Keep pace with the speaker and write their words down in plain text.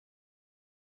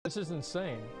This is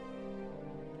insane.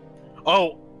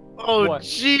 Oh,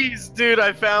 jeez, dude,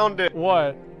 I found it.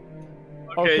 What?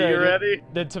 Okay, you ready?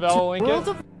 Did Tavella link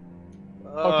it?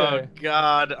 Oh, Okay.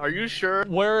 God, are you sure?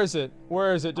 Where is it?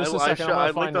 Where is it? Just a second. I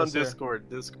linked on Discord.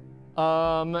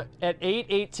 At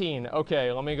 8:18.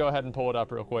 Okay, let me go ahead and pull it up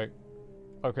real quick.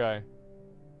 Okay.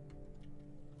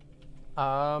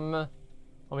 Let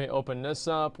me open this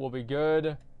up. We'll be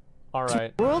good. All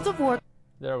right. World of War.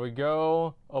 There we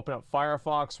go. Open up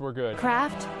Firefox. We're good.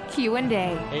 Craft Q&A.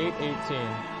 8:18.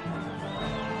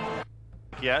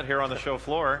 Yet here on the show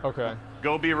floor. Okay.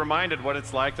 Go be reminded what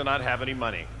it's like to not have any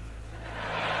money.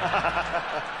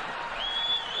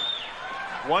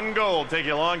 1 gold, take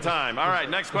you a long time. All right,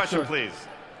 next question, please.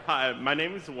 Hi, my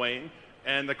name is Wayne,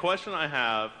 and the question I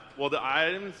have, will the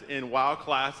items in WoW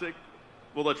Classic,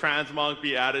 will the transmog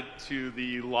be added to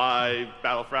the live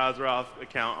Battle for Azeroth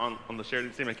account on the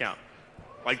shared Steam account?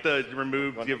 Like the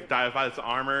remove Diaphy's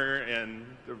armor and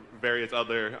the various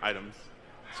other items.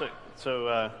 This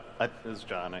is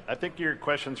John. I think your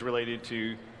question's related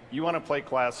to, you want to play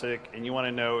Classic, and you want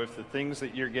to know if the things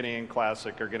that you're getting in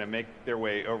Classic are going to make their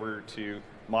way over to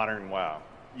Modern WoW.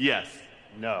 Yes.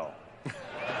 No.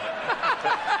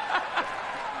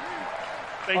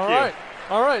 Thank you.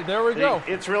 All right, there we go.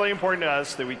 It's really important to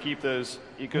us that we keep those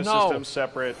ecosystems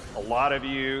separate. A lot of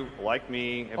you, like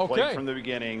me, have played from the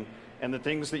beginning, and the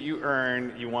things that you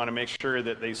earn, you want to make sure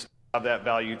that they have that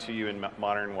value to you in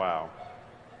Modern WoW.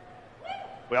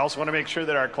 We also want to make sure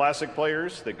that our Classic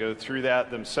players that go through that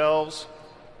themselves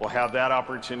will have that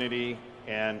opportunity,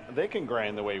 and they can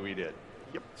grind the way we did.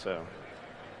 Yep. So,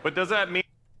 but does that mean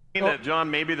that, John,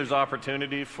 maybe there's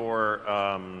opportunity for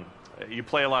you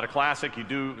play a lot of Classic, you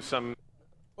do some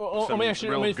let me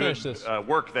finish this.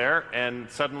 Work there, and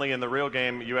suddenly in the real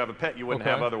game you have a pet you wouldn't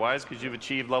have otherwise because you've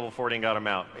achieved level 40 and got him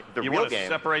out. You want to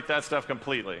separate that stuff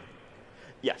completely.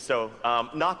 Yeah, so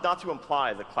not to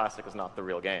imply that Classic is not the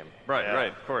real game. Right,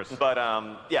 of course. But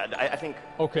yeah, I think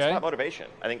it's about motivation.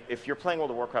 I think if you're playing World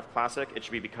of Warcraft Classic, it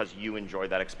should be because you enjoy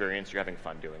that experience, you're having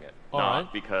fun doing it,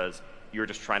 not because you're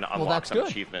just trying to unlock some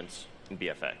achievements in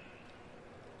BFA.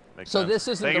 Makes sense. This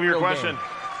isn't the real question. Game.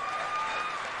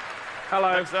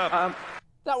 Hello. Next up.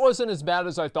 That wasn't as bad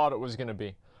as I thought it was going to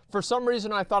be. For some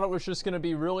reason, I thought it was just going to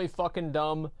be really fucking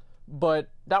dumb, but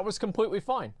that was completely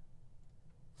fine.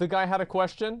 The guy had a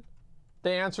question.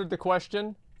 They answered the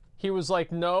question. He was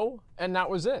like, no, and that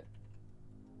was it.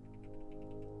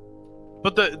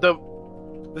 But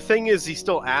the thing is, he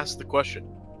still asked the question.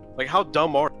 Like, how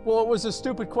dumb are you? Well, it was a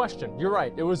stupid question. You're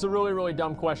right. It was a really, really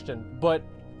dumb question. But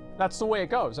that's the way it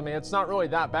goes. I mean, it's not really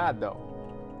that bad, though.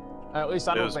 At least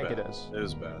I don't think it is. It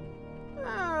is bad.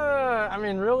 I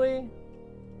mean, really?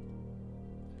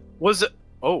 Was it?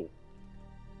 Oh.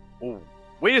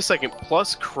 Wait a second.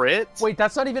 Plus crit? Wait,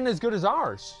 that's not even as good as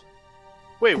ours.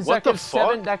 Wait, what the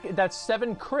fuck? That's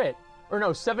 7 crit. Or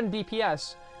no, 7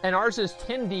 DPS. And ours is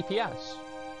 10 DPS.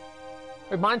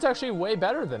 Like, mine's actually way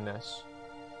better than this.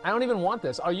 I don't even want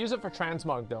this. I'll use it for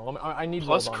transmog, though. I need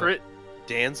plus crit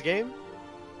Dan's game?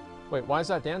 Wait, why is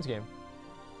that Dan's game?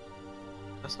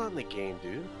 That's not in the game,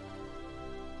 dude.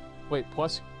 Wait,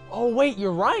 plus... Oh, wait,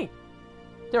 you're right!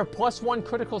 They're +1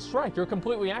 critical strike. You're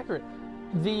completely accurate.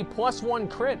 The +1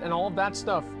 crit and all of that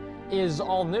stuff is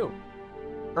all new.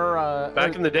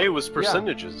 Back in the day, it was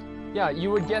percentages. Yeah, you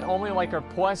would get only like a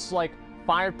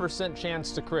 +5%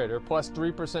 chance to crit, or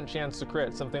 +3% chance to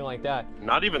crit, something like that.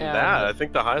 Not even that. I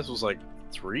think the highest was like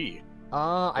 3.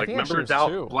 I think remember actually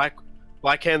it was 2.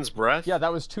 Black Hand's Breath? Yeah,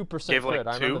 that was 2% crit. Like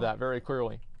I remember that very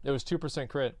clearly. It was 2%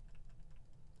 crit.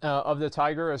 Of the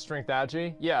Tiger, a Strength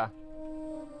Agi? Yeah.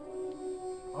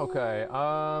 Okay,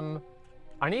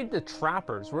 I need the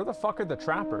Trappers. Where the fuck are the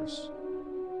Trappers?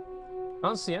 I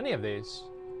don't see any of these.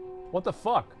 What the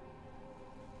fuck?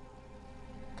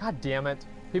 God damn it.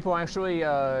 People actually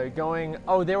going...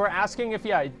 Oh, they were asking if...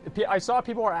 Yeah, I saw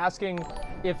people were asking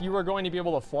if you were going to be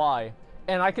able to fly.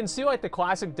 And I can see, like, the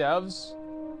Classic devs...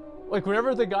 Like,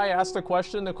 whenever the guy asked the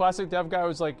question, the Classic dev guy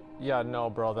was like, yeah, no,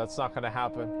 bro, that's not gonna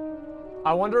happen.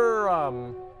 I wonder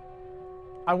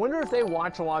if they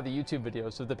watch a lot of the YouTube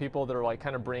videos of the people that are, like,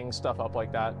 kind of bringing stuff up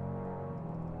like that.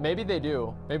 Maybe they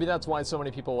do. Maybe that's why so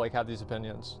many people, like, have these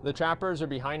opinions. The Trappers are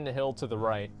behind the hill to the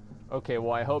right. Okay,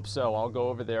 well, I hope so. I'll go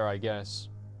over there, I guess.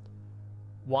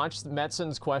 Watch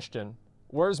Metzen's question.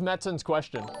 Where's Metzen's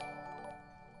question?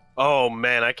 Oh,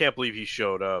 man, I can't believe he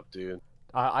showed up, dude.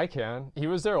 I can. He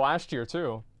was there last year,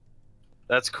 too.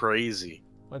 That's crazy.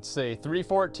 Let's see.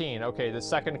 314. Okay, the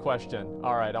second question.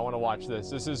 All right, I want to watch this.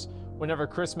 This is whenever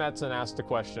Chris Metzen asked a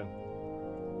question.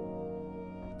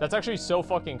 That's actually so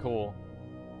fucking cool.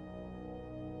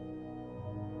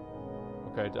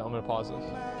 Okay, I'm gonna pause this.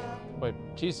 Wait,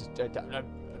 Jesus.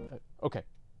 Okay.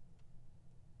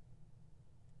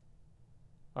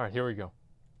 All right, here we go.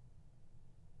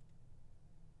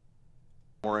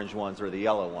 Orange ones or the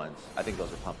yellow ones. I think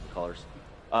those are pumpkin colors.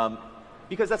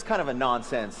 Because that's kind of a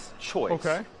nonsense choice.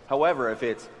 Okay. However, if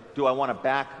it's, do I want to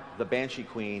back the Banshee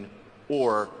Queen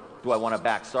or do I want to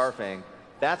back Starfang,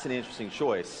 that's an interesting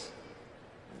choice.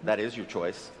 That is your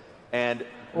choice. And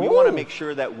we want to make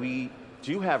sure that we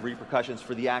do have repercussions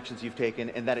for the actions you've taken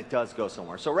and that it does go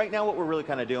somewhere. So right now what we're really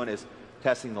kind of doing is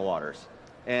testing the waters.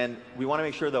 And we want to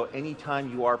make sure, though,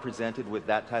 anytime you are presented with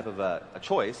that type of a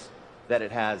choice, that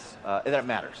it has, that it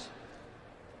matters.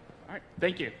 All right,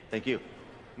 thank you. Thank you.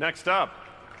 Next up,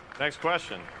 next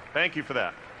question. Thank you for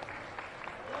that.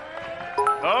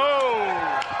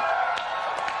 Oh!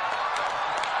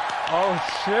 Oh,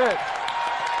 shit.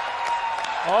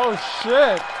 Oh,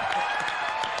 shit.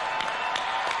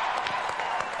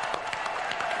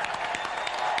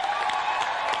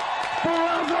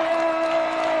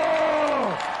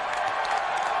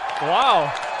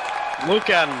 Wow. Look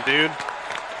at him, dude.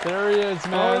 There he is,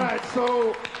 man. All right,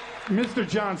 so, Mr.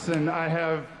 Johnson, I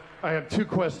have 2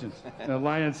 questions.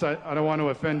 Alliance, I don't want to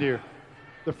offend you.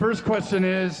 The first question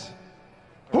is,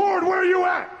 Horde, where are you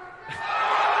at?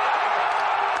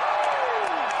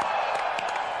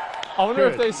 I wonder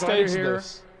if they staged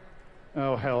this.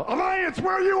 Oh, hell. Alliance,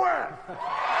 where are you at?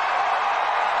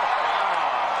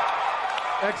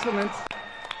 Excellent.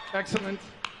 Excellent.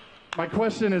 My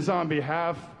question is on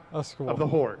behalf of the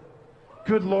Horde.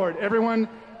 Good Lord. Everyone,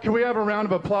 can we have a round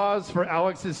of applause for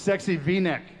Alex's sexy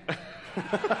V-neck?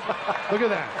 Look at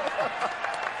that.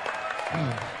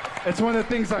 It's one of the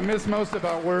things I miss most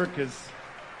about work is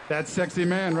that sexy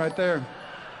man right there.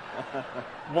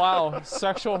 Wow,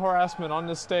 sexual harassment on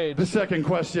the stage. The second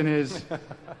question is...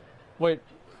 Wait.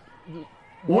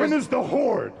 When is the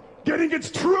Horde getting its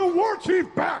true war chief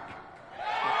back?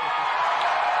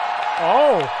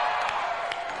 Oh.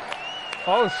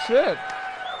 Oh, shit.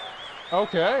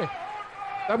 Okay.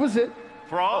 That was it.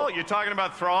 Thrall? You're talking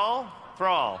about Thrall?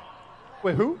 Thrall.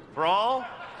 Wait, who? Thrall?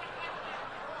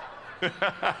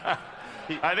 I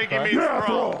think he means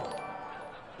Thrall.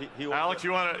 Alex,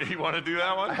 you want to do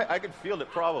that one? I could field it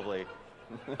probably.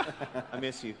 I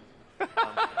miss you.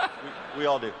 We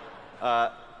all do.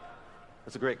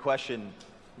 That's a great question,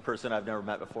 person I've never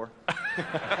met before.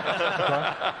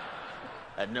 I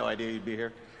had no idea you'd be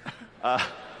here. That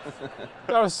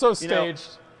was so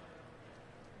staged.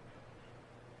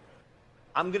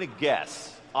 I'm going to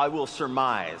guess, I will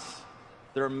surmise,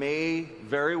 there may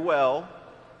very well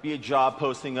be a job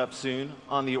posting up soon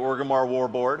on the Orgrimmar War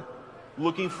Board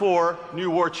looking for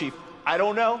new war chief. I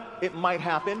don't know. It might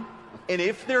happen. And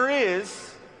if there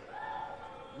is,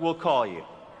 we'll call you.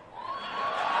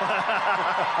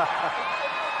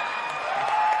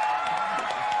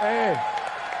 Hey,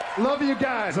 love you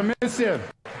guys. I miss you.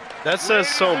 That says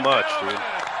so much, dude.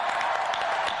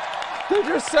 They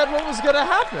just said what was going to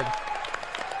happen.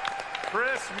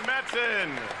 Chris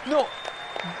Metzen. No,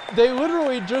 they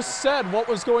literally just said what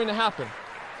was going to happen.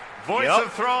 Voice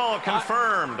of Thrall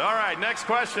confirmed. All right, next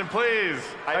question, please.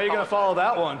 How are you going to follow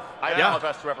that one? I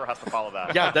apologize to whoever has to follow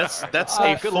that. Yeah, that's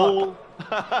a full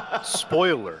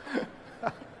spoiler.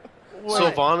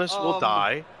 Sylvanas will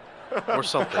die or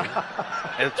something,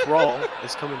 and Thrall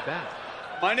is coming back.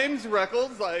 My name's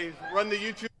Reckles. I run the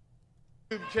YouTube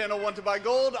channel Want to Buy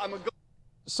Gold. I'm a gold.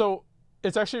 So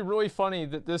it's actually really funny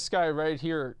that this guy right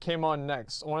here came on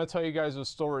next. I want to tell you guys a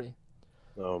story.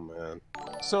 Oh, man.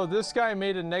 So this guy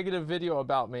made a negative video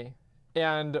about me.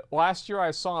 And last year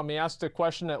I saw him. He asked a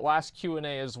question at last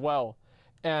Q&A as well.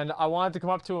 And I wanted to come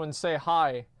up to him and say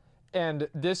hi. And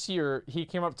this year he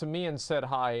came up to me and said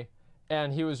hi.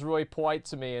 And he was really polite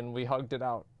to me and we hugged it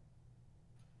out.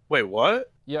 Wait,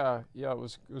 what? Yeah, it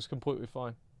was completely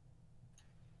fine.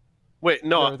 Wait,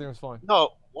 no. Yeah, everything was fine. No,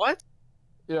 what?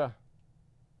 Yeah.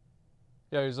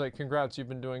 Yeah, he was like, congrats, you've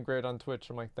been doing great on Twitch.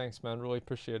 I'm like, thanks, man, really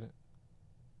appreciate it.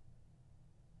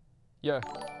 Yeah.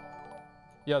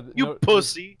 Yeah. You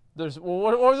pussy. Well,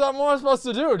 what was I supposed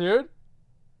to do, dude?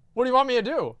 What do you want me to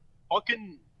do?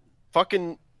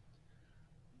 Fucking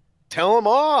tell him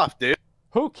off, dude.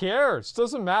 Who cares?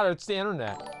 Doesn't matter. It's the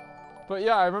internet. But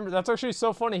yeah, I remember. That's actually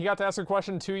so funny. He got to ask a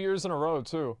question 2 years in a row,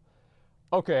 too.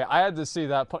 Okay, I had to see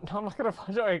that. But no, I'm not going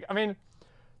to... Like, I mean,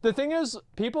 the thing is,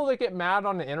 people that get mad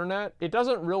on the internet, it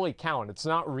doesn't really count. It's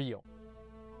not real.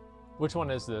 Which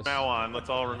one is this? Now on. Let's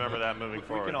all remember that moving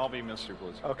forward. We can all be Mr.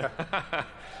 Blizzcon. Okay.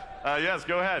 Yes,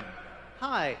 go ahead.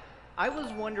 Hi. I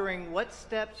was wondering what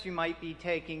steps you might be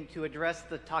taking to address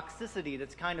the toxicity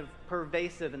that's kind of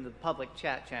pervasive in the public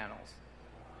chat channels.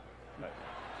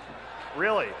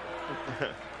 Really?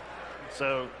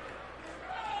 So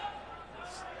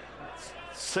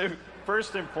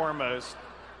first and foremost,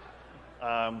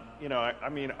 you know, I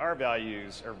mean, our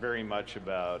values are very much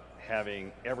about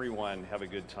having everyone have a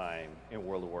good time in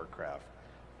World of Warcraft.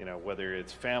 You know, whether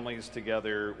it's families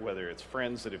together, whether it's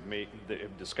friends that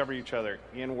have discovered each other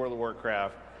in World of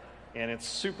Warcraft, and it's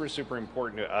super, super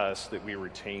important to us that we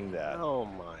retain that. Oh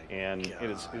my! And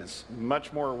God. it's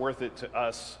much more worth it to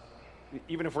us,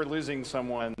 even if we're losing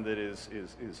someone that is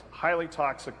highly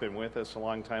toxic, been with us a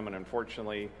long time, and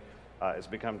unfortunately has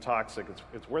become toxic.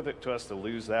 It's worth it to us to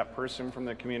lose that person from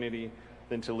the community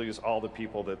than to lose all the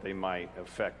people that they might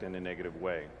affect in a negative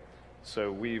way.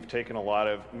 So we've taken a lot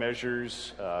of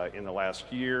measures in the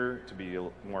last year to be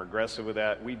more aggressive with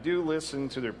that. We do listen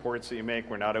to the reports that you make.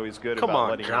 We're not always good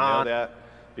about letting you know that,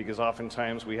 because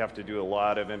oftentimes we have to do a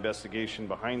lot of investigation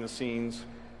behind the scenes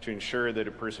to ensure that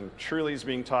a person truly is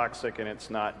being toxic and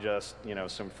it's not just, you know,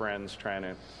 some friends trying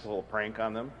to pull a prank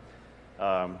on them.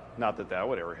 Not that that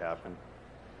would ever happen.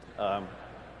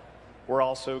 We're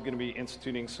also going to be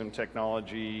instituting some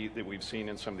technology that we've seen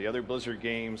in some of the other Blizzard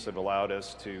games that have allowed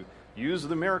us to use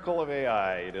the miracle of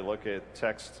AI to look at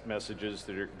text messages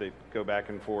that go back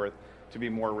and forth to be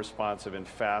more responsive and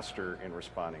faster in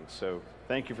responding. So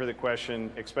thank you for the question.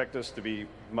 Expect us to be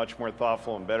much more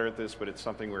thoughtful and better at this, but it's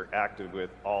something we're active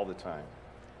with all the time.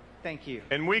 Thank you.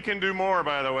 And we can do more,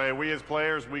 by the way. We as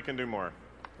players, we can do more.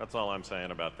 That's all I'm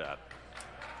saying about that.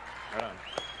 Right on.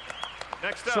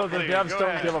 Next up, so the devs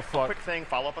don't give a fuck. Quick thing,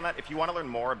 follow up on that. If you want to learn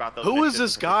more about those, who is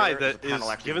this guy that is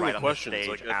giving the questions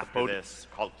like after this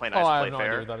called Play Nice, Play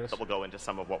Fair? That will go into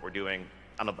some of what we're doing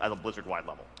on a Blizzard-wide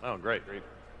level. Oh, great, great.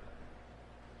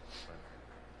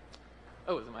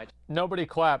 Oh, is it my? Nobody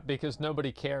clap because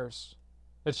nobody cares.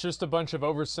 It's just a bunch of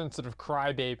oversensitive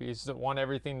crybabies that want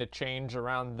everything to change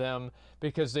around them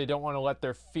because they don't want to let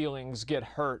their feelings get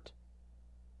hurt.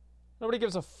 Nobody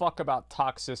gives a fuck about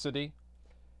toxicity.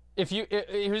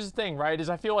 Here's the thing, right, is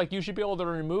I feel like you should be able to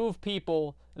remove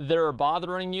people that are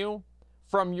bothering you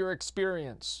from your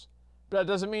experience. But that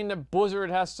doesn't mean that Blizzard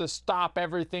has to stop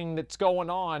everything that's going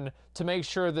on to make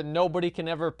sure that nobody can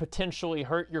ever potentially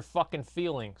hurt your fucking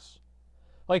feelings.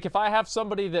 Like, if I have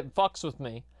somebody that fucks with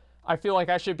me, I feel like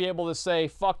I should be able to say,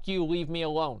 fuck you, leave me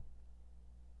alone.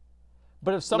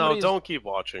 But if somebody... No, don't keep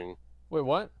watching. Wait,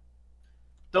 what?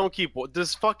 Don't keep...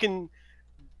 This fucking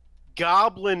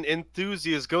goblin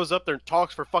enthusiast goes up there and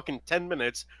talks for fucking 10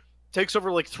 minutes, takes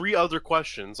over like 3 other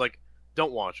questions. Like,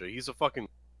 don't watch it. He's a fucking...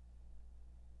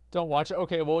 Don't watch it?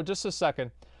 Okay, well, just a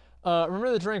second.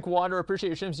 Remember to drink water. Appreciate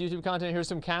your Shim's YouTube content. Here's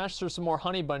some cash. There's some more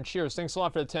honey bun. Cheers. Thanks a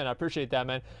lot for the 10. I appreciate that,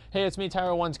 man. Hey, it's me,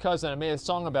 Tyler One's cousin. I made a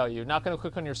song about you. Not going to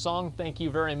click on your song. Thank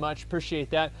you very much. Appreciate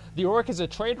that. The Orc is a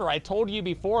traitor. I told you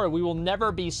before, we will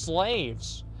never be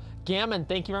slaves. Gammon,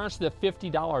 thank you very much for the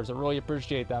 $50. I really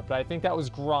appreciate that. But I think that was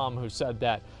Grom who said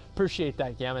that. Appreciate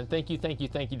that, Gammon. Thank you, thank you,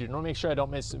 thank you, dude. I want to make sure I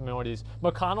don't miss one of these.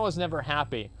 McConnell is never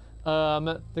happy.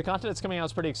 The content that's coming out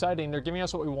is pretty exciting. They're giving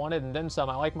us what we wanted and then some.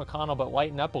 I like McConnell, but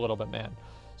lighten up a little bit, man.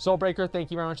 Soulbreaker, thank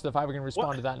you very much for the 5. We're going to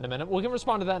respond to that in a minute. We can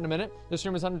respond to that in a minute. This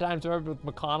room is 100 times over with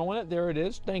McConnell in it. There it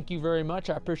is. Thank you very much.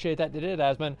 I appreciate that. Did it,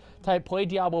 Asmon. Type play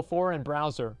Diablo 4 in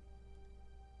browser.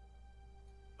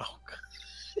 Oh, God.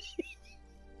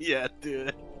 Yeah, do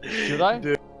it. Should I?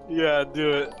 Yeah, do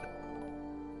it.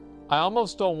 I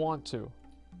almost don't want to.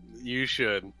 You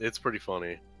should. It's pretty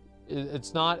funny.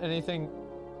 It's not anything...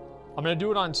 I'm going to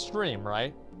do it on stream,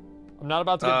 right? I'm not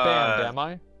about to get banned, am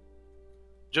I?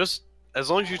 Just as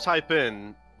long as you type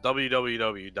in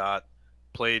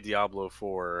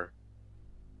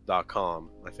www.playdiablo4.com,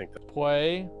 I think that...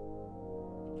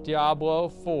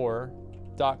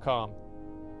 playdiablo4.com.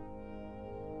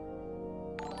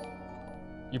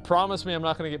 You promise me I'm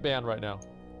not going to get banned right now.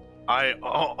 I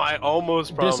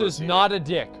almost promise. This is not a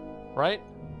dick, right?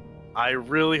 I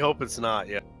really hope it's not,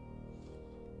 yeah.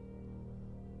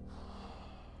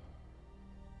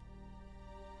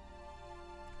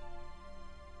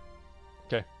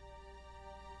 Okay.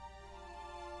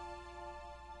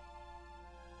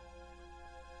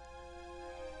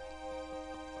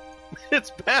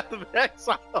 It's Path of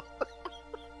Exile.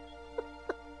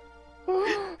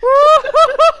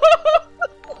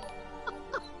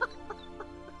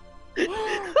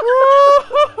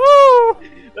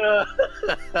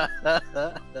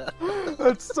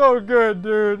 That's so good,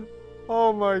 dude.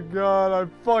 Oh my god, I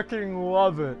fucking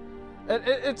love it.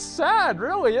 It's sad,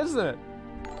 really, isn't it?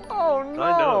 Oh no!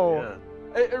 I know,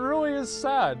 yeah. It really is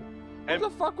sad. What the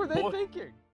fuck were they thinking?